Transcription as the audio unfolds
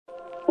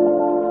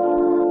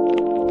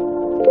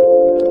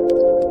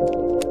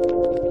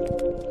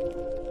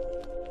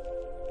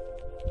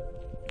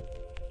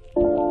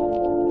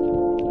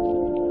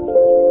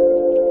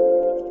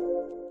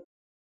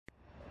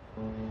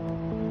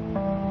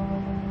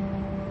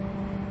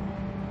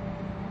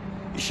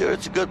You sure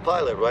it's a good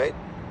pilot, right?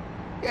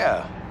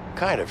 Yeah,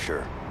 kind of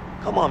sure.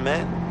 Come on,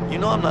 man. You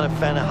know I'm not a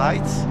fan of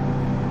heights.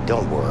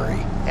 Don't worry.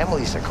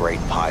 Emily's a great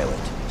pilot.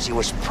 She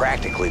was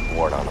practically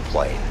born on a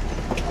plane.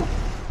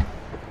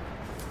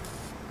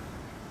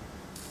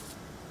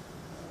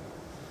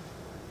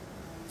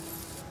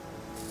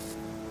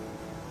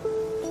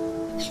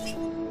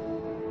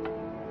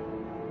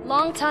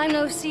 Long time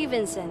no see,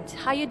 Vincent.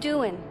 How you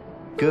doing?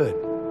 Good.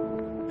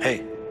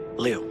 Hey,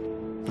 Leo.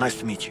 Nice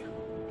to meet you.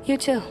 You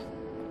too.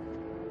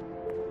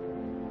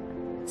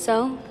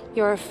 So,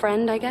 you're a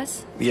friend, I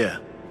guess? Yeah.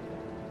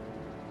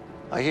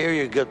 I hear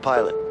you're a good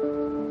pilot.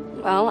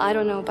 Well, I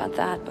don't know about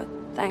that, but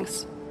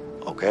thanks.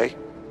 Okay.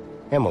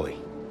 Emily,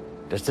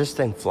 does this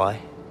thing fly?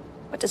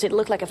 What, does it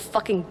look like a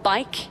fucking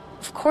bike?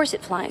 Of course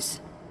it flies.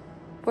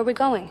 Where are we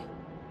going?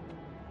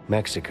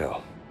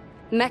 Mexico.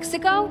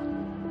 Mexico?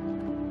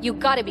 You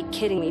gotta be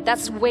kidding me.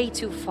 That's way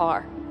too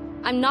far.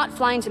 I'm not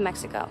flying to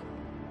Mexico.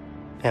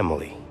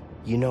 Emily,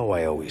 you know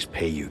I always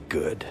pay you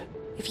good.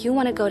 If you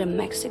want to go to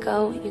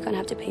Mexico, you're gonna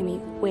have to pay me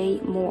way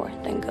more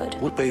than good.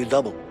 We'll pay you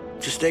double.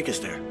 Just take us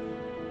there.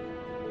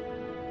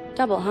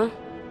 Double, huh?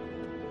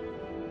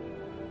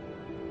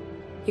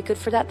 You good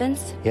for that,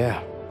 Vince?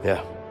 Yeah.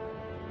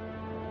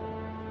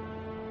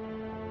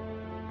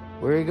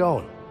 Where are you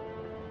going?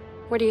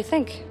 Where do you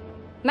think?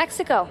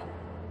 Mexico.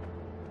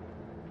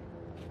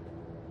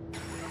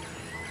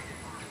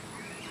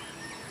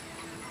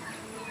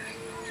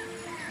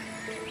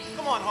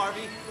 Come on,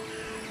 Harvey.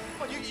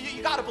 Come on,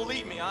 you gotta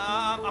believe me.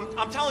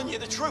 I'm telling you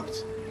the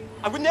truth.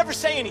 I would never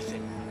say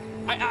anything.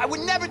 I would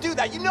never do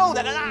that. You know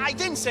that, and I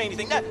didn't say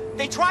anything.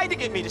 They tried to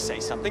get me to say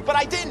something, but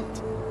I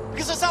didn't.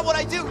 Because that's not what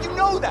I do. You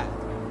know that.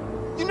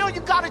 You know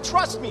you gotta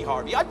trust me,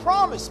 Harvey. I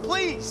promise.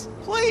 Please.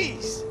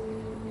 Please.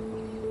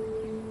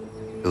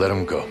 Let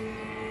him go.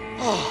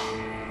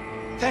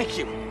 Oh, thank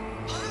you.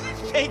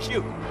 Thank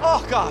you.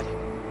 Oh, God.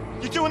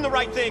 You're doing the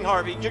right thing,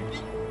 Harvey.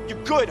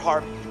 You're good,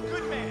 Harvey. You're a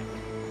good man.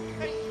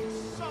 Thank you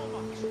so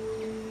much.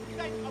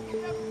 Thank you. I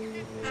will never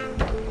forget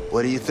that.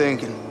 What are you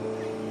thinking?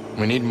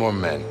 We need more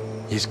men.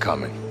 He's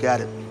coming. Got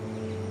it.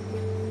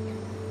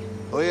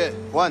 Oye,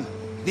 Juan.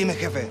 Dime,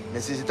 jefe.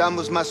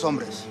 Necesitamos más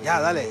hombres.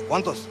 Ya, dale.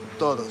 ¿Cuántos?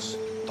 Todos.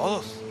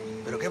 ¿Todos?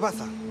 ¿Pero qué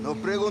pasa? No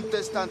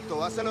preguntes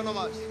tanto. Hazlo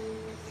nomás.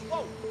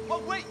 Whoa, whoa,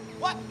 wait.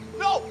 What?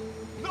 No!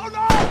 No,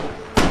 no!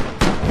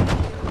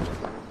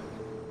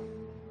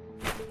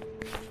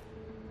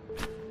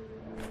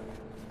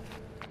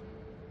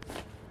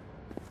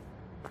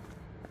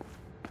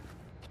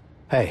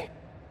 Hey,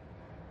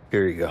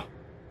 here you go.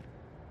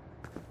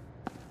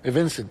 Hey,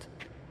 Vincent.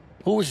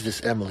 Who is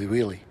this Emily,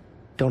 really?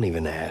 Don't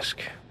even ask.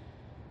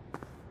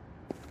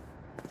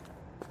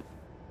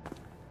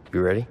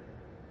 You ready?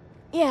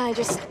 Yeah, I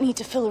just need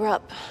to fill her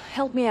up.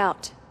 Help me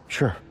out.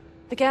 Sure.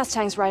 The gas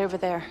tank's right over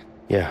there.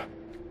 Yeah.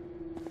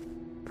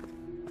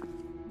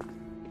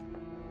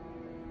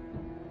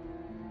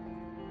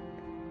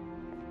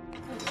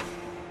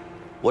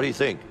 What do you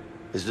think?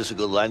 Is this a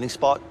good landing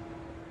spot?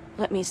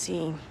 Let me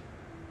see.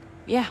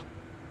 Yeah,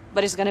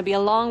 but it's gonna be a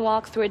long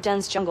walk through a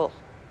dense jungle.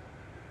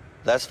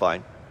 That's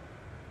fine.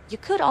 You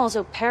could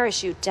also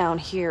parachute down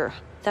here.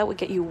 That would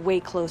get you way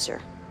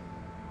closer.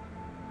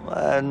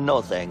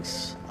 No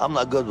thanks. I'm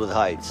not good with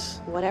heights.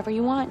 Whatever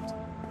you want.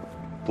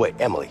 Wait,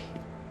 Emily.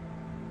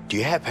 Do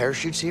you have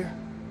parachutes here?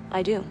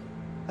 I do.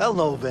 Hell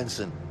no,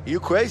 Vincent. You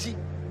crazy?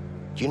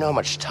 Do you know how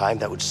much time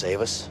that would save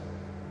us?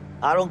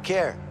 I don't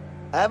care.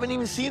 I haven't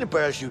even seen a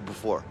parachute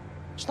before.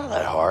 It's not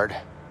that hard.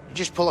 You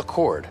just pull a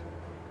cord.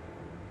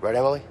 Right,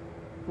 Emily?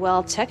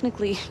 Well,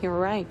 technically, you're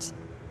right.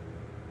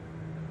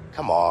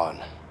 Come on.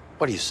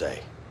 What do you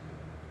say?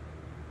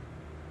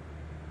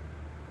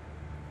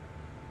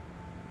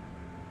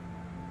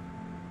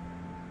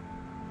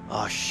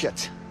 Oh,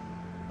 shit.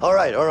 All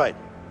right.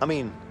 I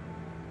mean,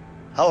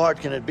 how hard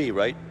can it be,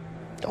 right?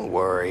 Don't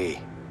worry.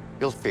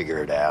 You'll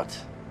figure it out.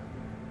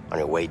 On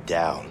your way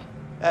down.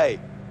 Hey,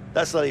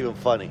 that's not even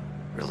funny.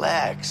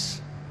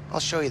 Relax. I'll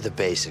show you the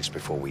basics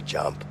before we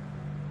jump.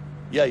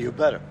 Yeah, you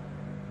better.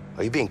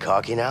 Are you being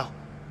cocky now?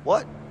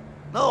 What?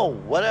 No,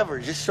 whatever.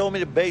 Just show me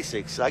the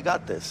basics. I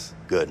got this.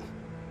 Good.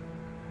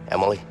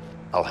 Emily,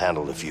 I'll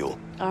handle the fuel.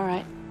 All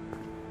right.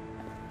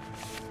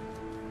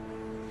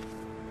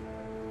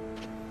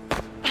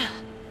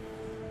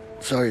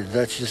 Sorry,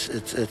 that's just,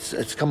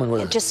 it's coming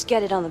with us. Just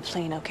get it on the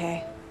plane,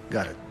 okay?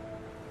 Got it.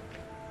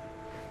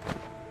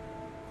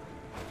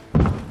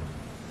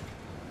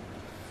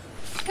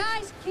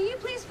 Guys, can you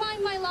please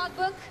find my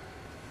logbook?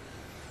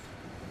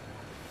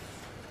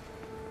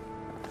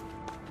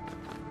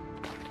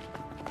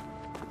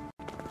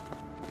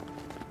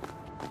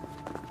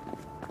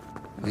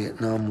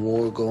 Vietnam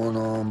War going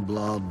on,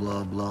 blah,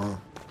 blah, blah.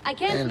 I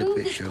can't And a move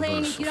this picture of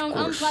plane us, if you of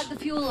don't course. unplug the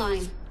fuel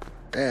line.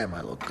 Damn,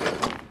 I look good.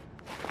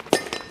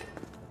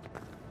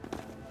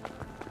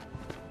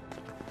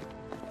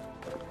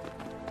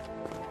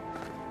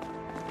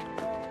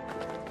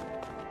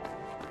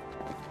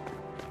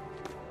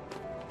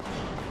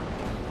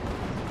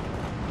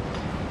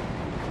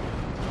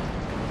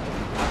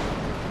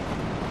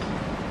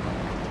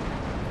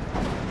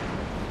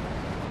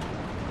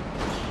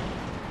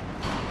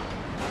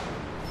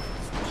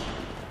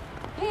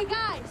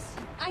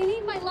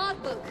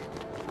 logbook.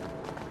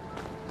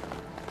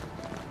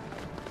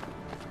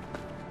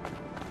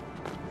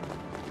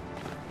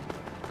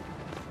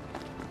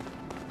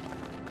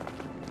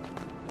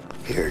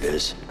 Here it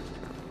is.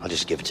 I'll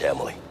just give it to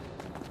Emily.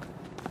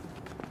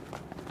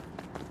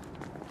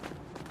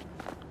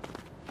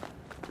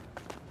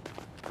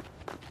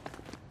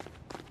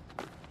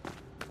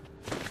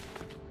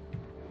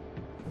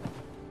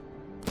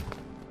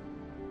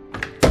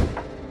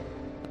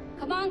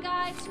 Come on,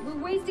 guys. We're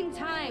wasting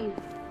time.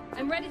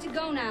 I'm ready to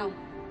go now.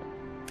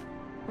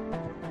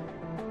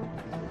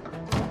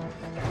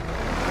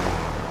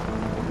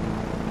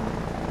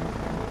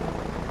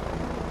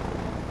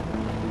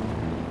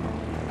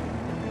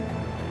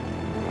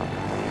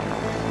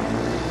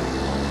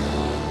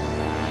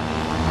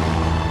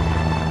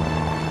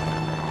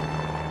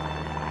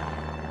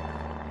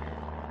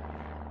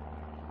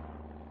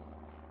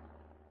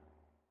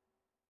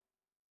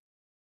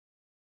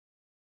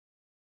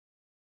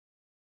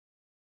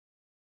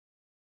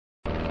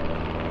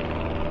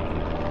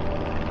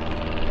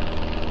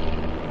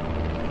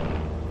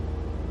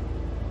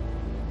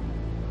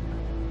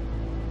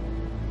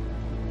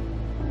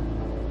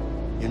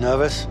 You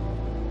nervous?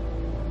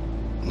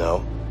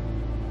 No.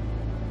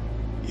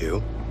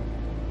 You?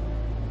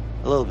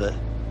 A little bit.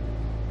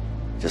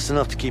 Just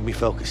enough to keep me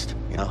focused,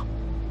 you know?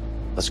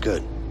 That's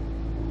good.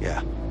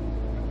 Yeah.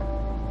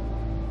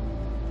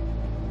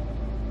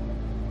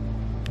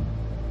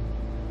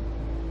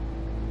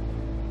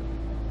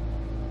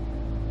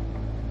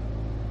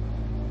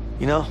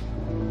 You know,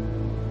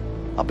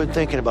 I've been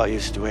thinking about your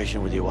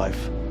situation with your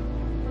wife.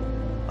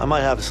 I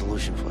might have a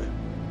solution for you.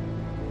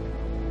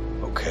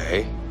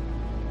 Okay.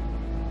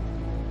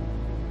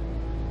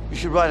 You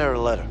should write her a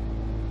letter.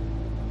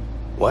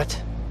 What?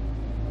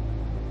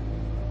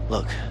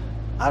 Look,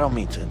 I don't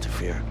mean to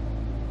interfere,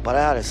 but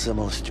I had a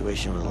similar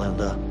situation with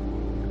Linda,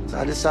 so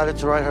I decided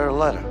to write her a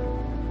letter.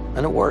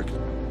 And it worked.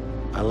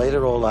 I laid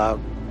it all out,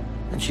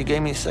 and she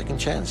gave me a second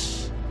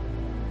chance.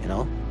 You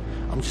know?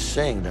 I'm just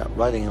saying that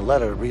writing a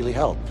letter really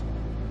helped.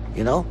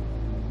 You know?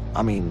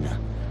 I mean,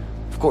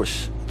 of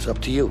course, it's up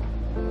to you.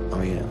 I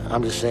mean,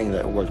 I'm just saying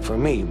that it worked for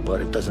me, but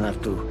it doesn't have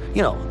to,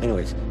 you know.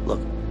 Anyways, look,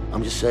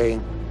 I'm just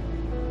saying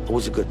it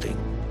was a good thing.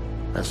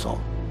 That's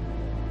all.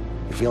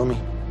 You feel me?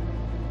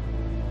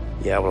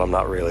 Yeah, well, I'm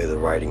not really the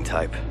writing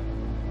type.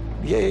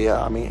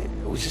 Yeah. I mean,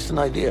 it was just an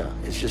idea.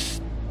 It's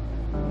just...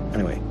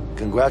 Anyway,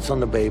 congrats on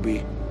the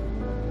baby.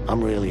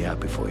 I'm really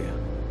happy for you.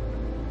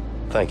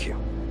 Thank you.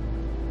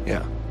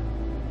 Yeah.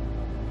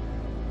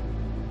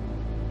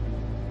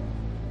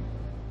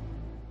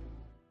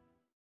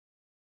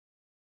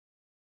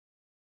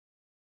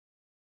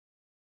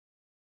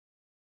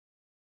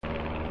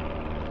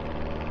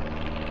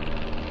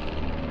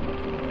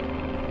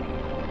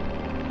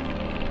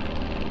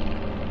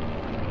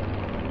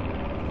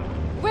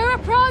 We're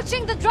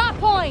approaching the drop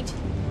point.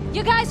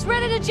 You guys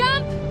ready to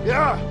jump?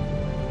 Yeah!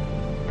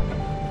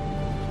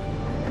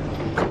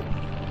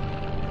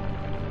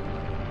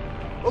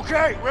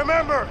 Okay,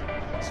 remember,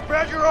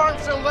 spread your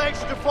arms and legs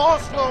to fall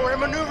slower and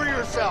maneuver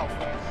yourself.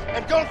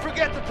 And don't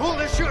forget to pull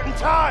the chute in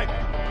time.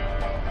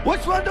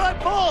 Which one do I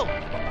pull?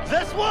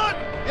 This one?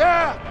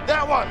 Yeah,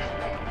 that one.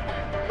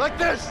 Like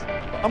this.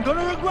 I'm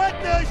gonna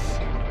regret this!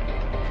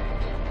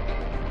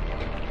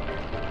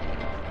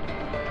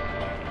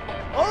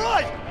 All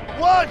right!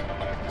 1,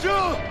 2...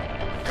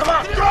 Come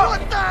on, go!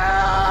 What the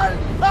hell?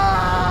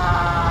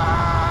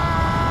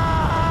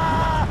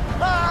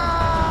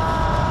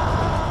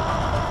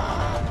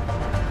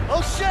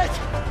 Oh, shit!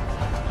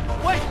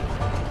 Wait!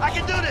 I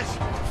can do this!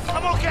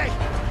 I'm okay!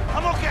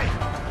 I'm okay!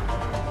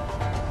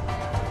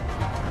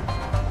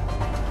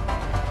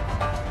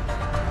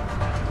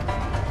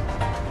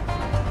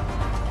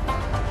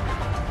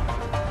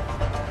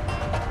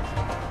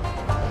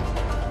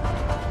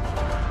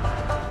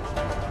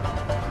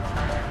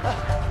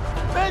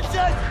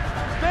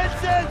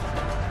 Vincent!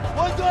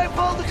 When do I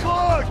pull the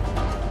cord?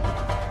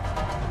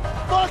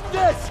 Fuck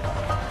this!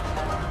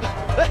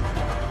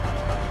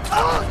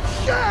 Oh,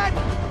 shit!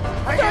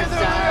 Hang in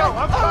there, Leo.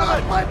 I'm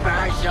coming. My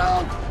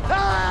parachute!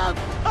 Help!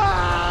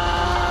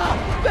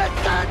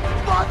 Vincent!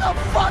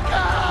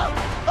 Motherfucker!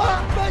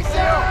 Vincent!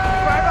 Leo,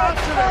 grab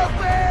onto me. Help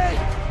me!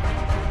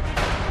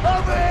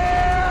 Help me!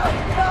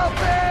 Help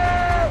me!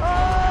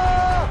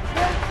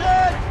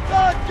 Vincent!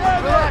 God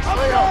damn it! Relax, I'm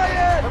Leo.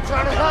 dying! I'm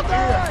trying to help you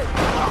here.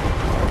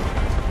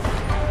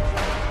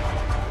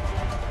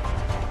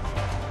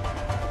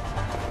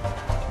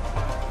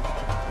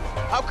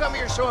 How come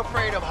you're so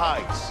afraid of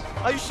heights?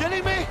 Are you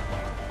shitting me?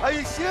 Are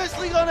you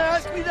seriously gonna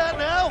ask me that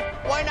now?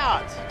 Why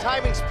not?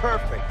 Timing's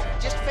perfect.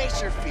 Just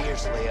face your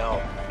fears,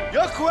 Leo.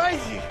 You're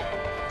crazy.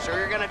 So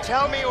you're gonna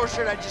tell me, or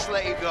should I just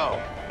let you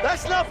go?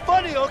 That's not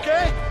funny,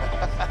 okay?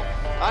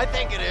 I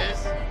think it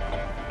is.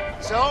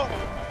 So,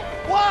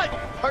 What?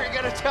 are you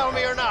gonna tell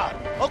me or not?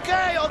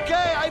 Okay,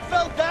 I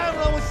fell down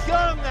when I was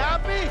young.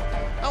 Happy?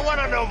 I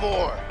wanna know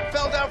more.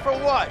 Fell down for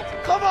what?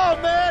 Come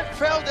on, man.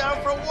 Fell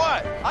down for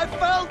what? I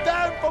fell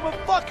down from a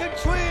fucking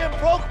tree and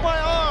broke my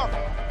arm.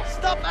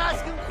 Stop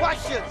asking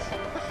questions.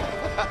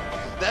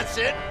 That's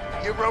it?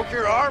 You broke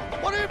your arm?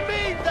 What do you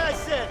mean,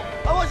 that's it?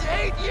 I was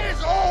 8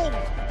 years old!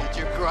 Did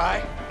you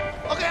cry?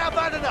 Okay, I've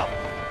had enough.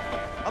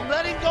 I'm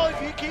letting go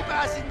if you keep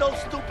asking those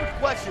stupid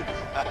questions.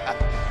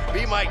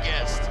 Be my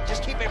guest.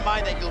 Just keep in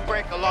mind that you'll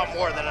break a lot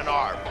more than an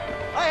arm.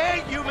 I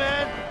hate you,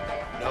 man!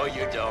 No,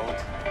 you don't.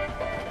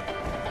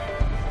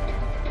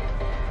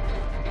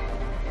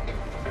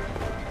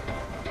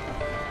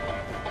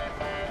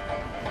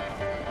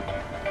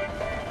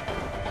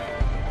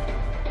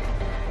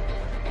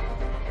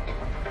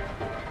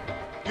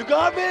 You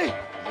got me?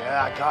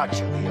 Yeah, I got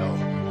you,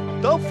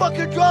 Leo. Don't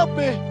fucking drop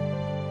me!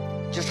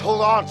 Just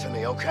hold on to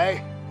me,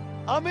 okay?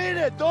 I'm in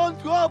it,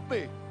 don't drop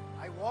me!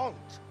 I won't.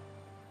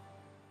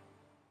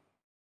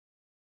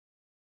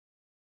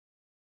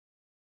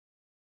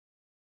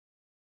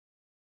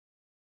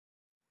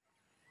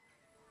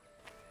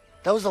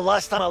 That was the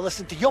last time I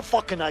listened to your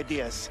fucking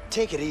ideas.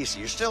 Take it easy.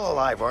 You're still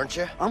alive, aren't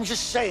you? I'm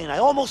just saying, I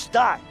almost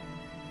died.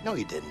 No,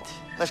 you didn't.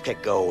 Let's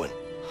get going.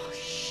 Oh,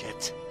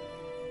 shit.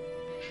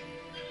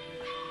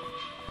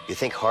 You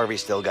think Harvey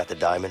still got the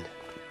diamond?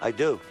 I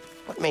do.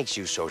 What makes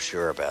you so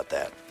sure about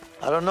that?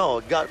 I don't know,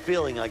 a gut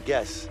feeling, I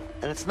guess.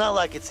 And it's not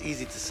like it's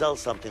easy to sell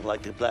something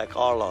like the Black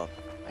Harlon.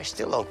 I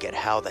still don't get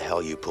how the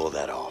hell you pull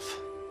that off.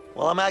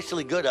 Well, I'm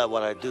actually good at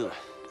what I do.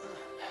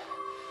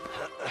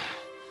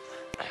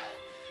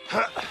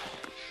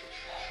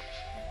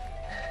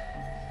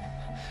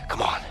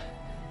 Come on.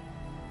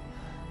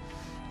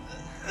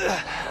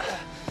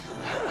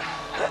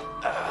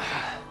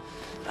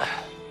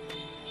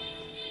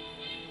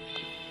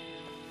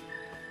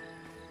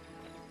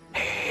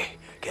 Hey,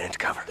 get into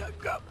cover.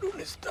 Cabrón,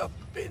 está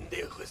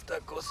pendejo esta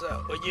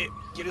cosa. Oye,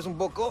 ¿quieres un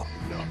poco?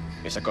 No.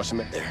 Esa cosa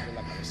me... There.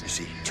 You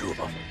see, two of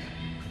them.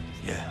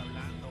 Yeah.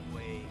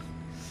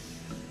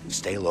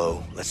 Stay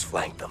low. Let's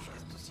flank them.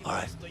 All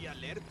right. Estoy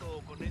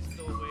alerto con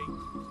esto, güey.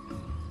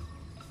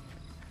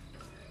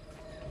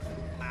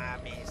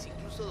 Mames,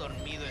 incluso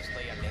dormido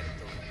estoy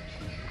alerto.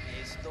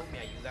 Esto me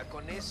ayuda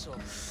con eso.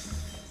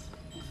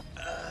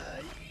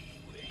 Ay,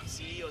 güey,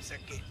 sí, o sea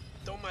que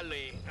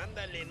tómale,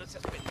 ándale, no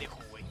seas pendejo,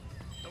 güey.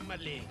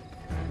 Tómale.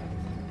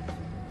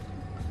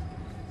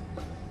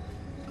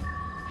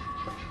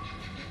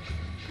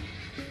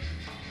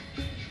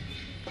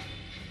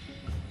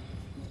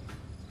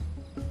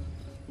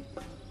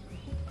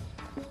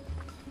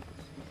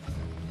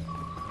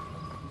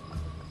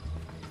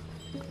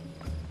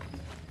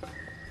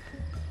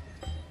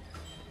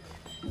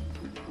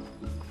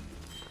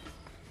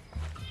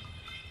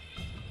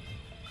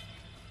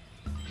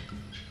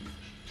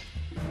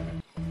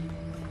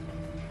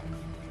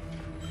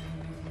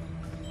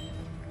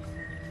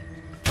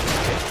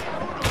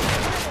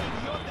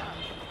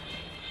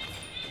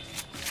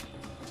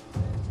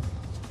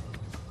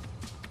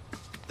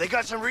 They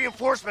got some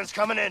reinforcements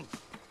coming in.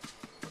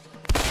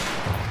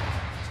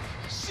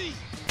 Sí.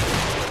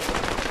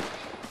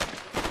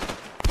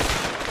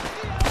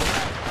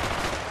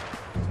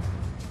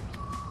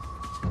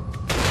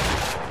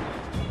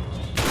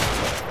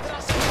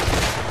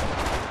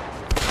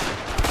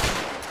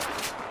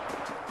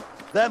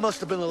 That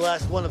must have been the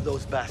last one of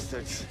those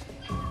bastards.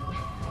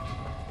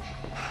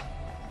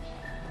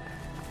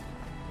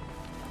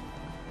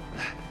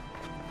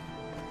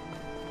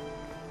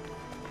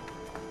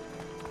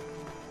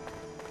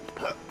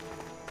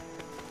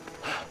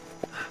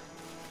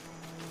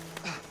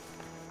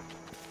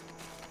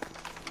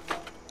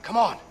 Come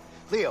on.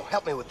 Leo,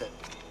 help me with it.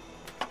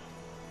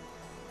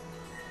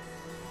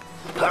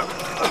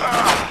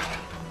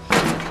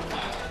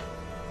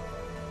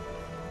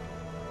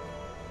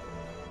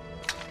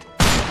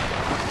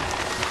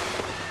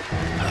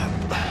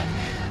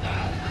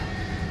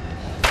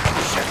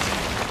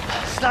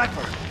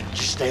 Sniper!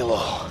 Just stay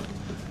low.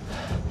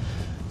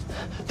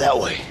 That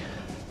way.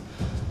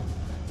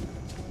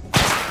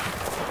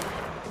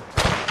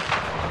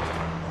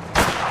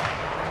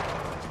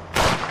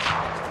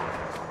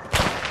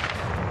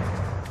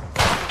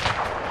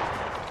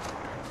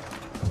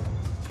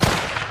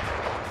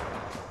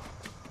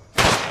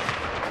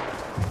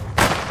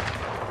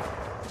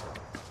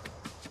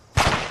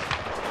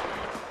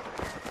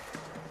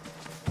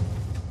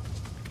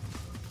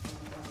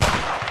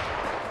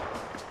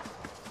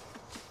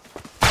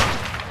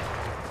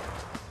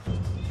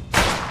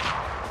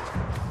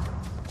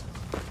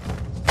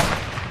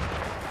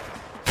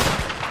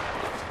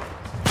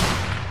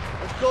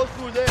 Go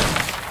through there.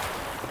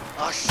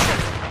 Oh, shit.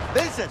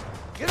 Vincent,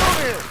 get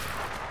over here.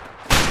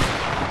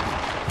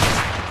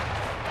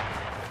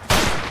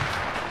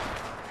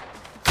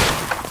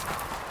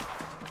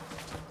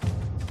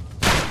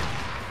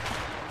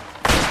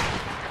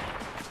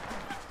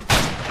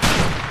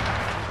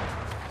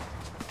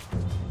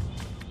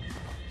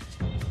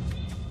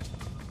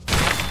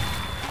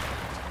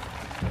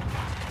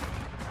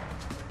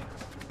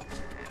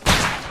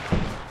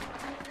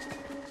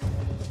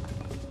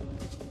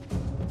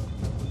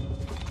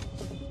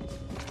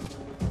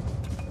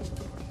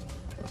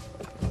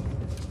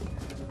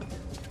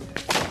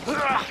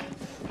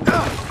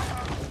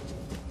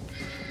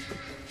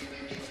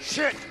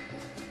 Shit!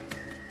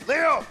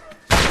 Leo!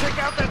 Take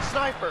out that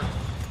sniper!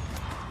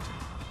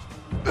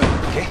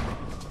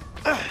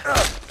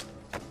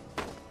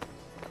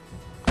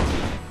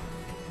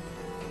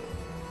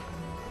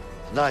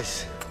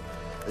 Nice.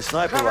 The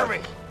sniper Cover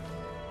rifle. me!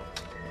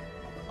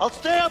 I'll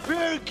stay up here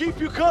and keep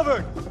you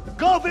covered.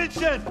 Go,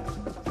 Vincent!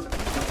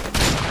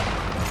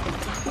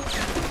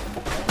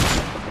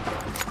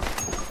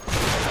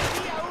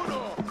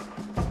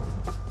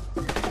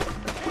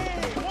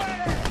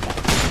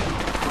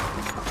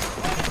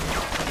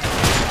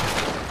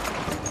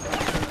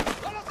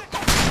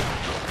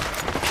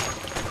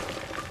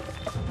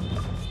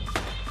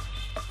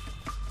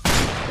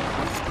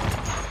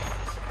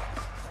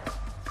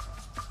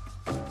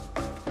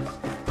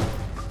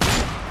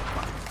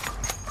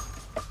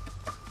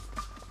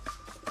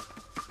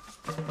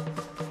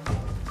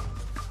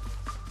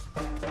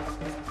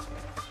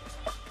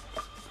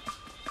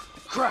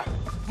 Crap!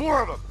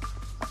 More of them!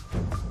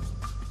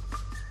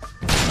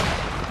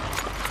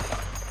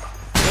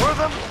 More of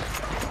them?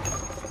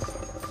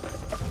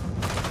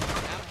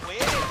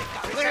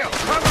 Leo,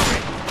 cover me!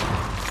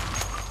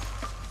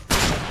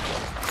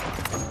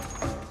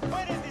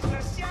 ¡Muere,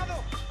 desgraciado!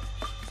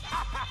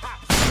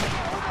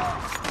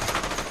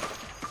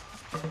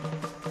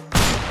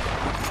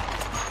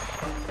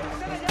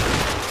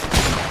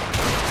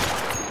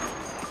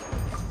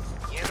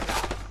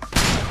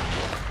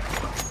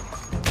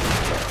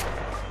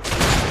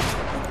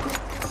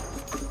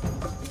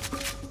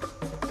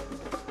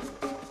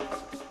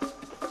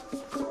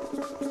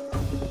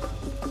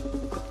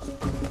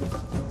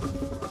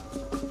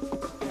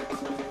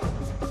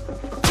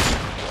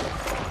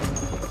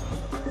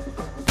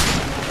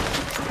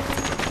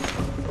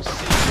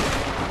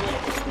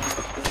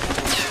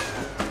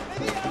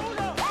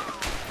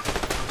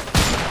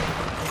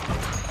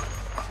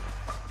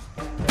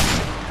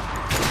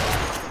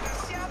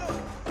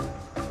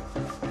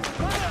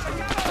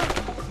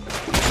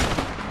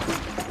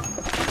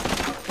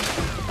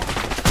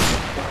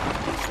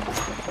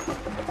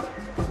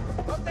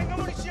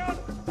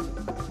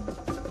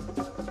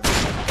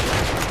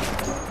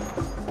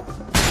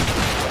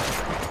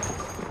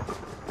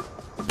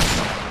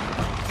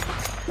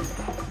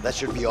 That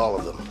should be all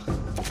of them.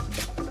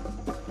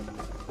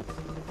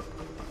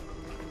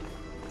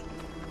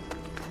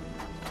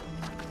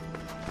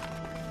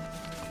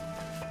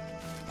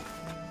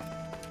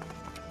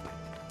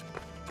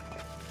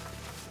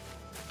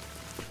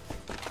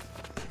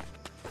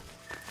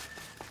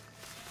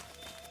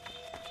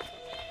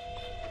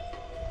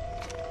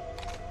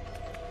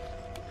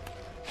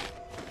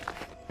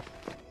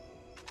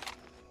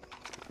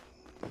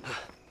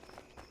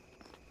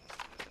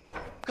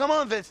 Come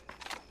on, Vince.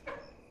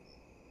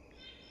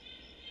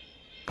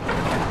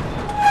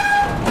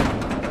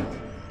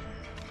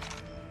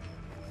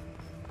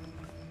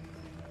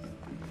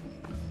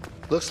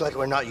 Looks like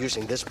we're not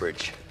using this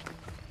bridge.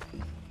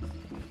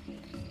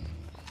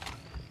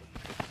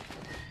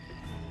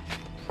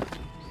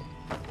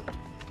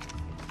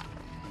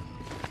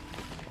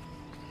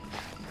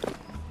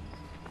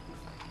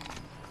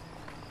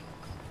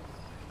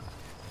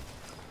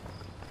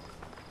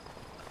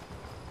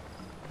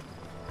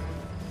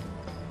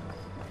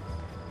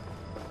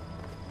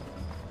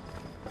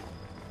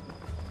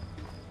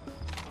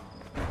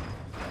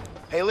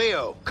 Hey,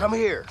 Leo, come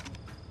here.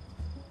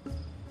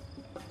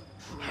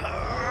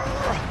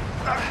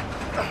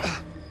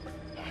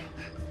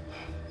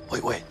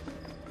 Wait.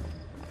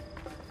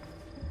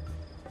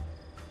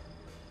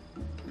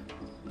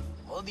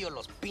 Odio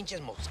los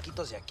pinches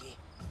mosquitos de aquí.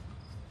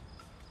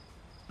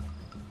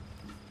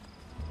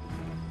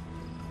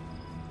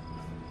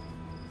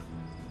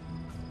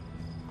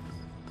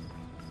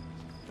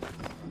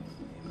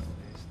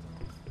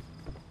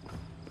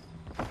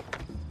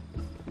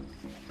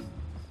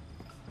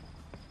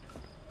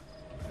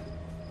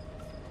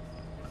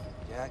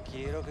 Ya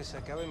quiero que se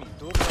acabe mi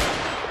turno.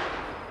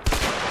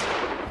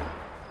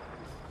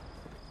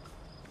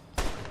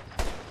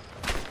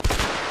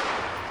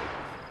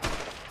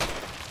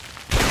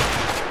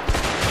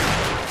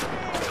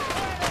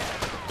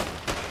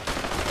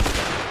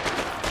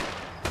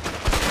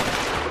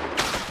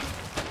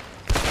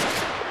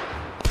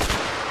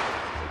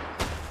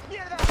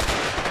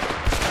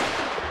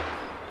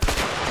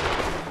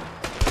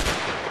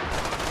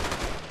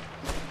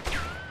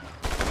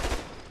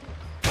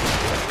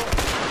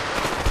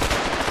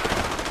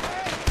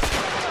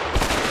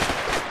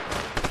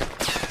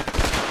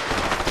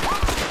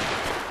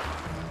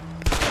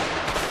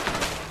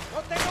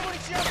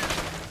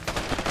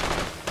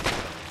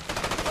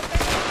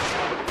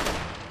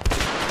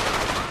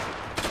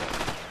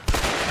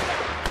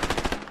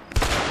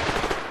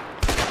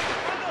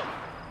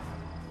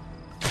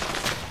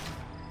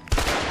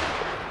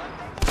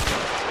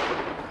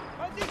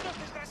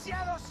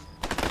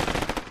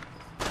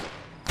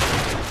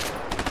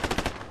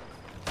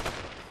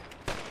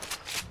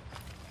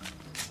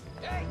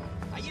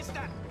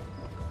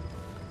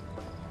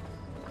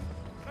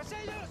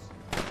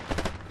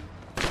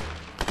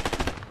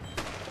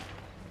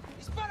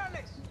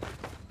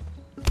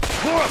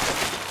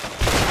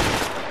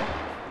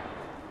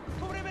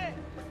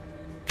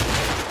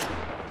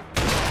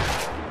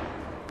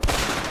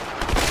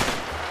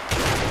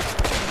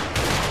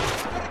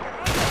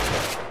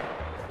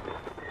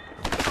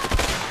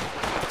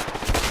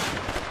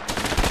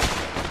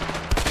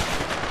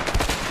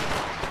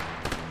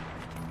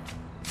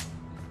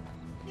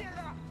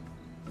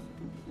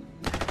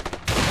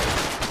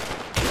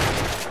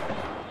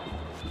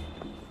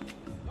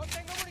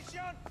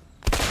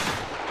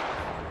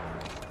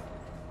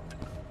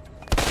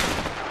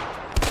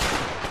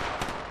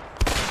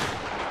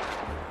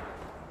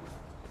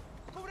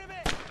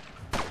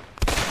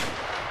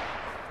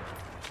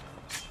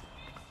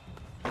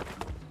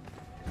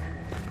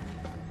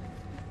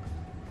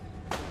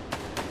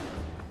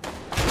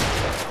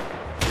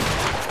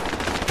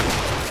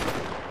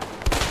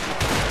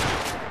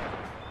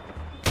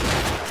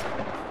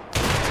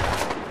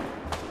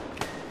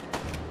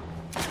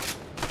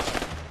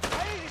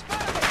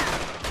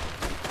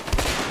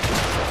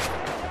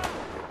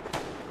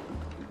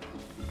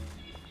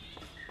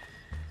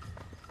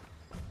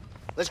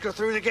 Let's go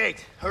through the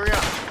gate. Hurry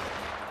up.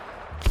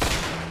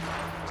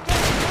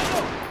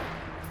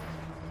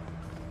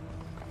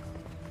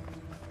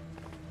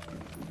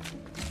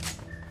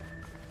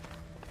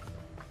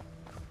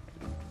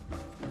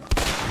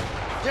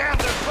 Damn,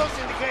 they're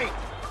closing the gate.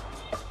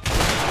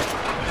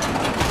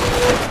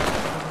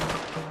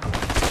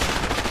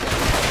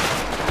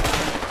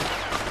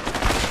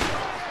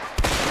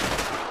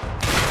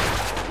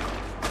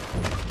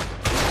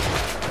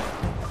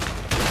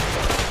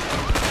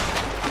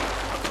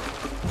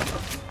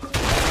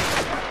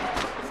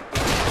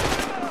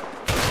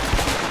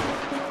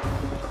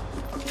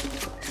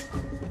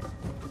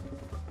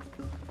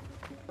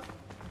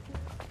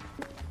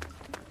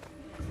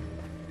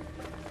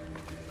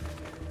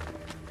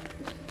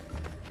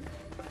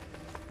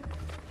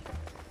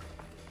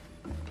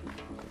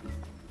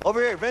 Over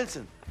here,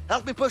 Vincent.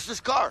 Help me push this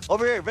car.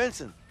 Over here,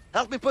 Vincent.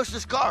 Help me push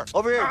this car.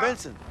 Over here,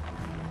 Vincent.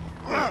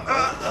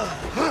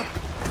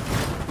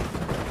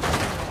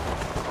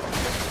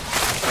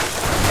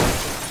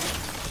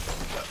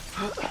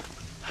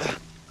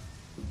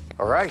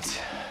 All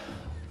right.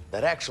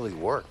 That actually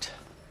worked.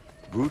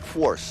 Brute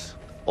force.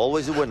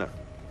 Always a winner.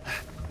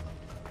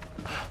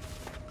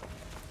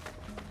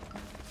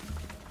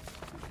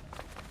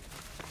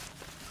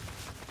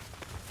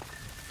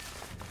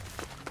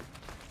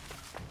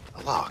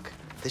 A lock.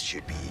 This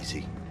should be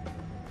easy.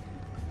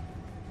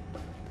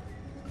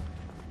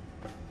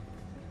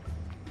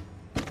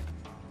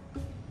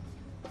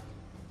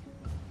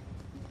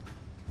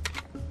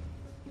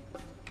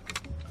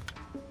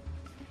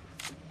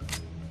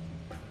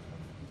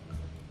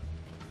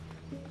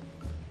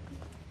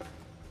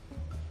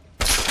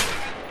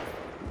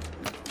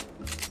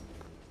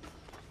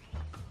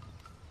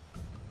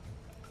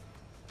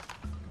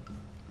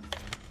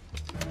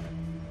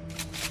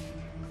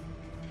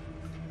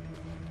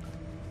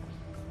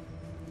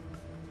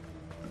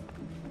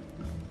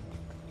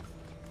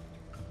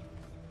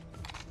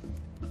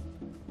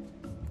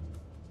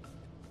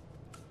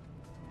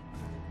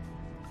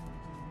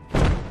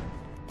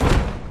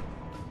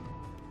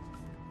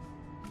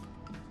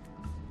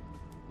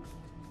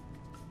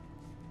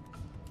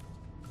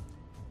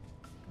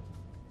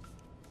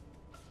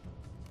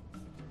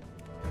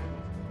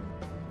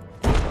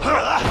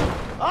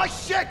 Oh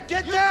shit,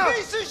 get down! You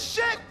piece of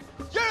shit!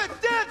 You're a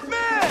dead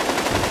man!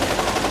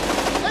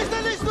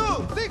 ¿Está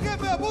listo? Sí,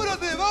 jefe,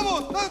 apúrate,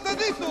 vamos, está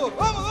listo,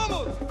 vamos,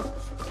 vamos.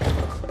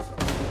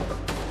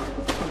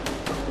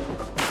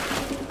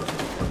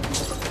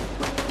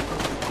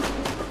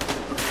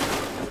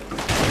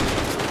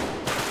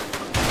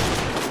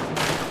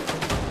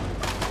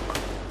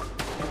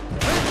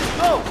 Vincent,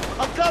 go!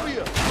 I'll cover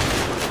you.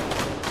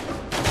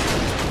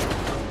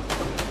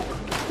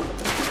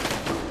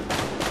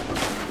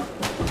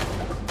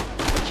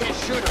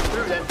 Shoot him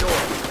through that door.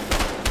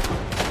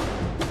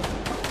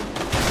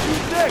 Too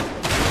thick.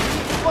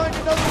 Find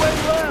another way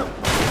around.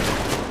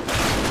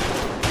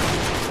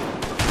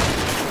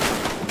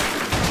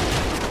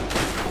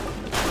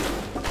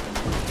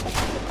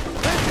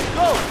 Vincent,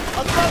 go!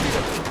 I'll cover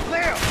you.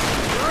 Leo,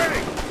 you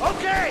ready?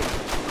 Okay!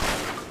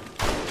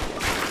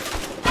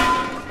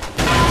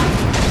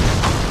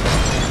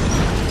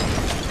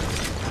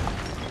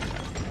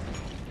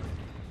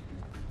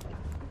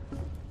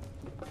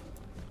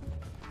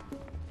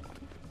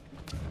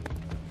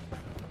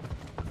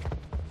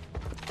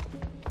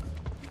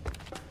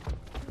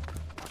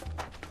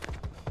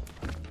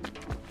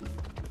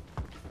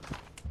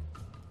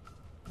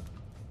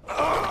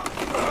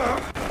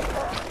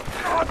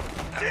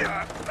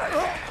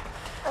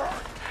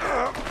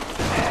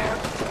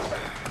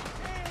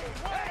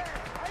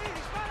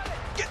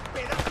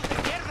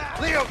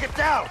 Leo, get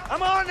down!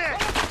 I'm on it!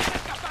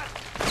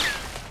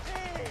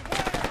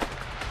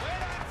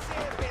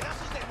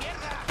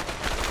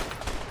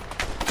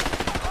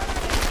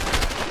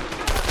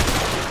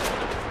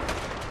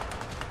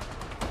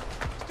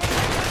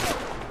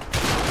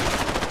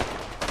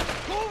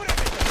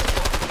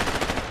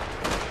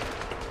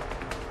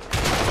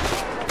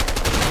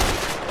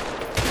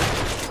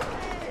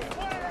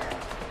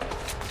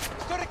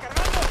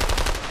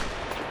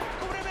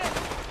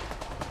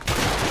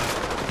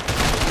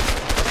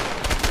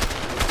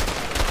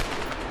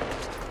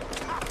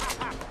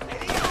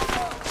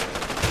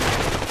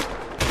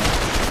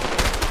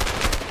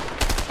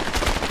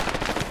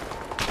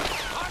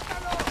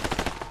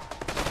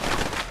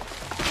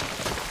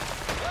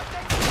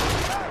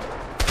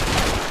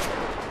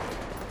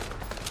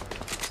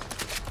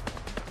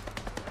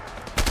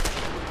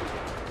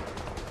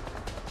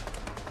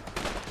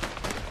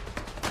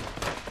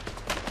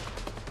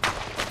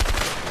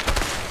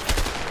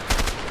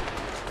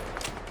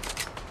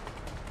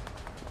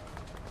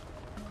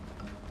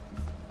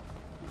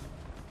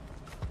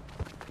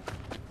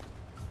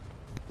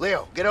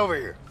 Leo, get over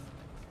here.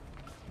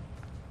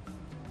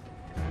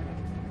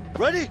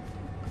 Ready?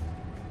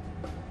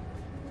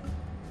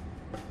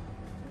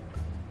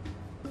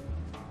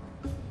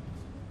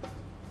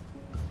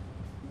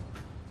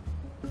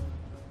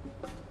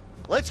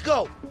 Let's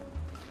go.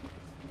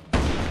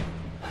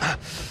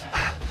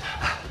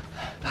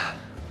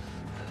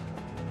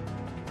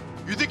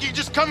 you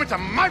just come into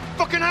my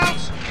fucking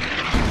house?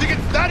 Think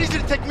it's that easy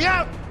to take me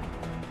out?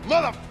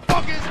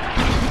 Motherfuckers!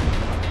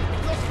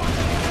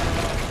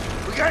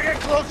 We gotta get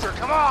closer,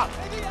 come on!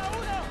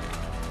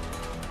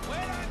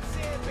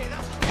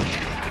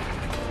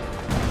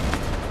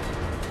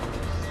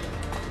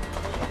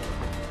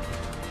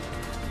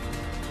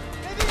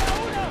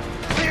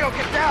 Leo,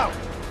 get down!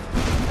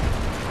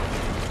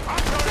 I'm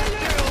trying to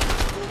kill!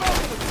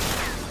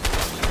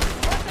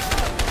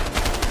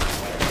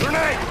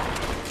 Grenade!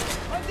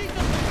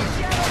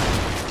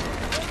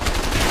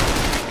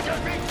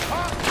 Just be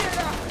caught!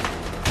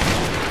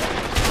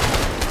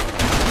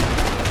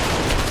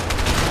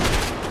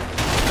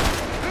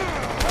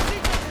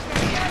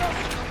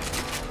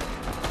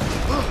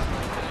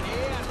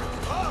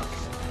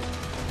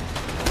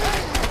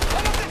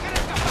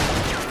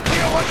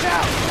 Leo, watch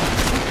out!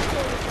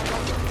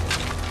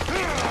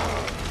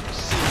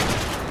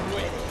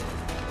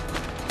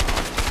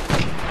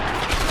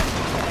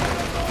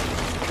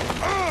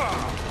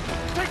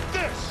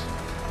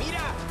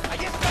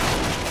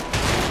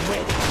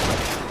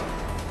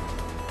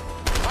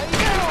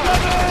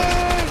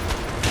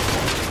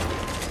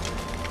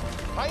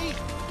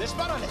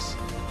 Dispárales.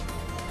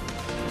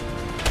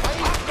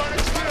 Ahí. I'm gonna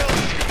kill.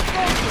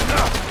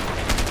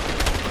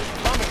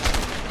 Vamos,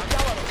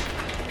 acábalos.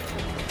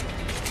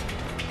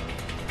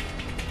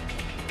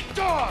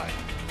 Die!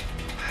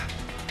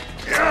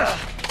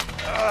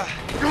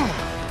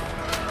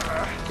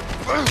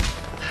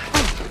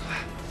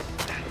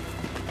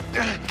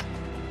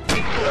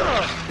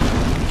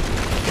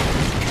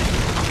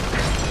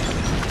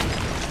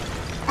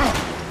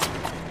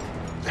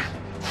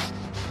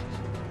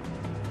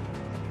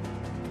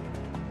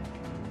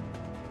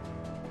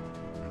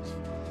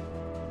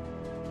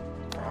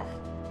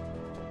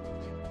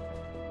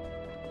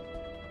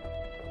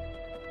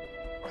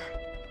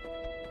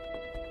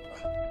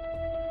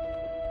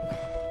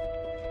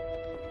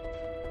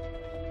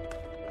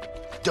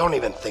 Don't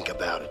even think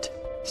about it.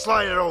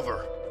 Slide it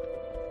over.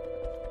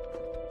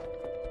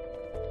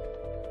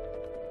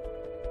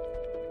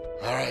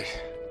 All right.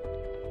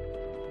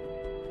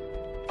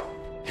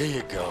 Here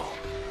you go.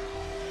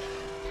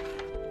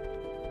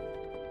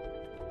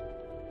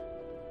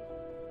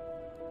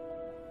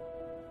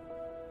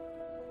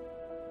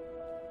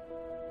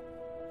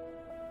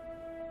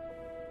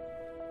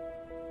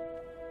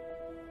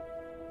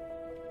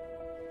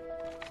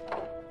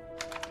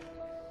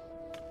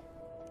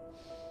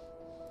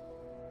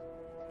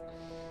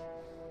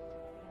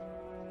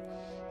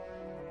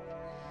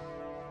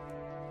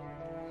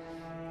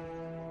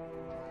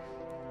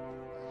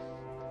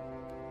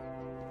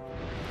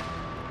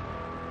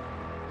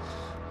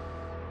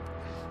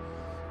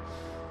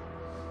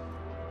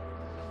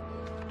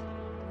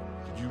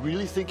 You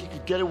really think you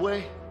could get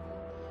away?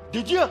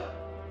 Did you?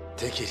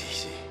 Take it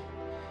easy.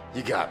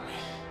 You got me.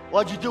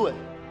 Why'd you do it?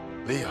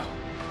 Leo,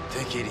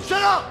 take it easy.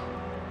 Shut up!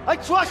 I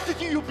trusted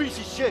you, you piece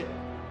of shit!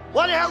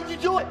 Why the hell did you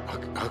do it?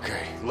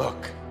 Okay,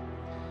 look.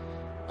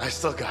 I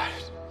still got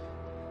it.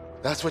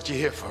 That's what you're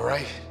here for,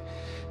 right?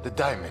 The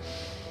diamond.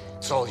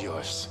 It's all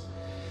yours.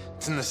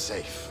 It's in the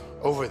safe.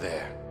 Over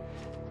there.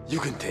 You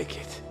can take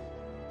it.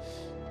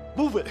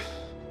 Move it!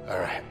 All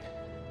right.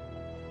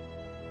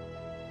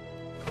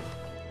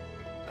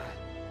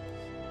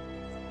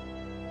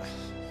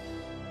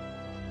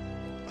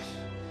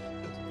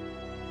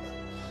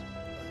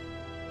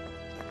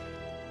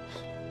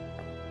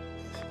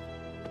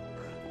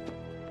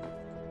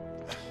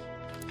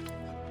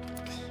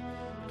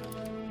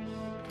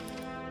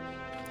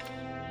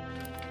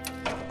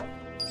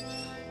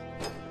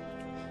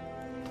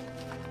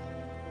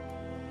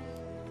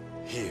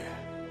 Here.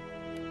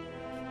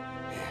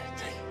 Here,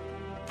 take it.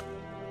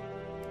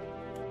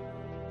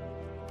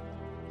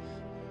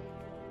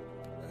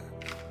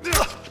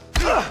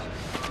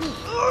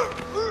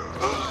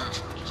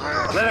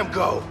 Let him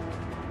go.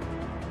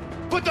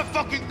 Put the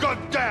fucking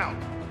gun down.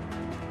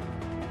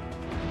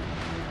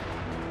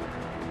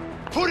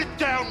 Put it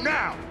down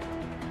now.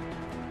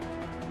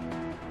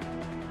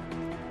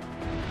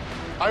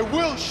 I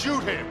will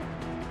shoot him.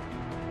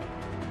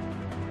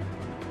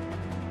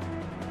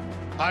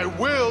 I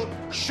will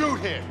shoot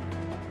him.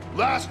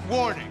 Last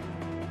warning.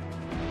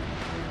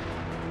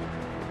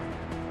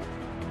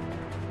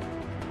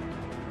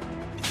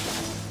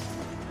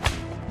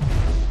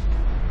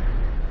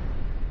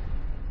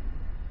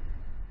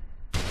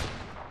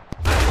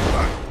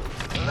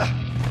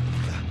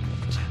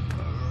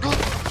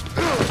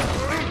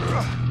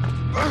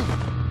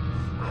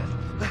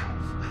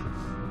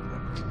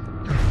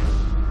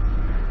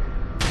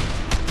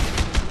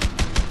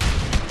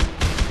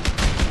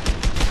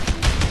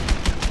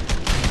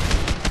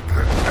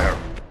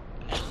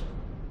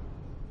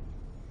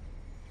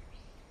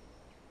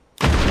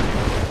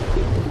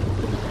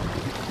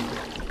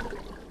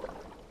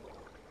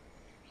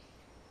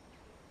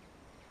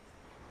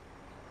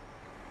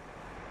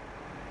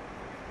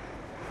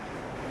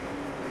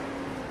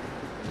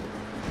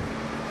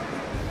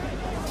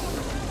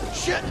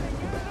 Shit!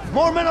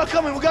 More men are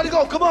coming, we gotta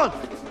go, come on!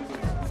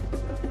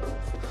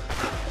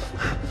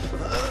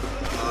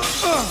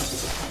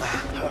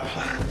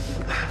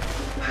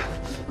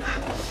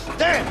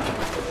 Dan!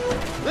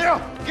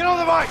 Leo, get on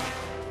the bike!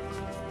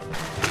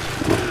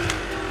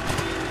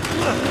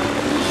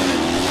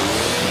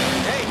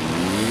 ¡Hey!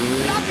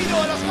 ¡Rápido!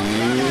 ¡Los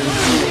camiones!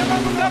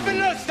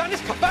 ¡Rápido! ¡Están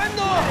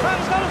escapando!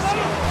 ¡Vamos, vamos,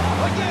 vamos!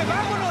 ¡Oye,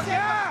 vámonos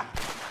ya!